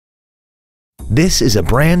This is a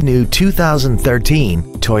brand new 2013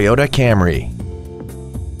 Toyota Camry.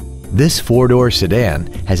 This four-door sedan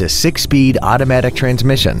has a 6-speed automatic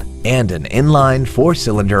transmission and an inline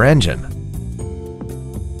 4-cylinder engine.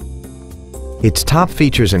 Its top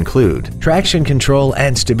features include traction control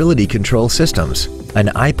and stability control systems, an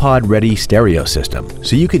iPod-ready stereo system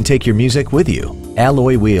so you can take your music with you,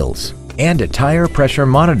 alloy wheels, and a tire pressure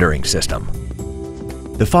monitoring system.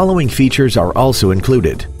 The following features are also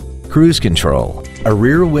included: cruise control, a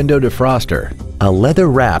rear window defroster, a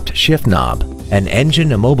leather-wrapped shift knob, an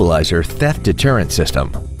engine immobilizer theft deterrent system,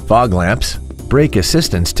 fog lamps, brake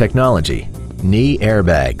assistance technology, knee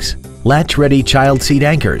airbags, latch-ready child seat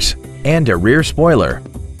anchors, and a rear spoiler.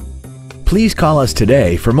 Please call us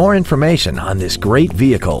today for more information on this great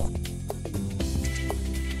vehicle.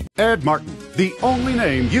 Ed Martin, the only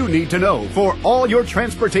name you need to know for all your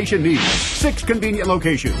transportation needs. 6 convenient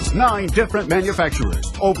locations, 9 different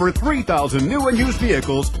manufacturers, over 3,000 new and used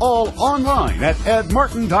vehicles, all online at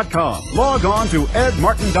edmartin.com. Log on to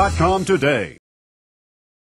edmartin.com today.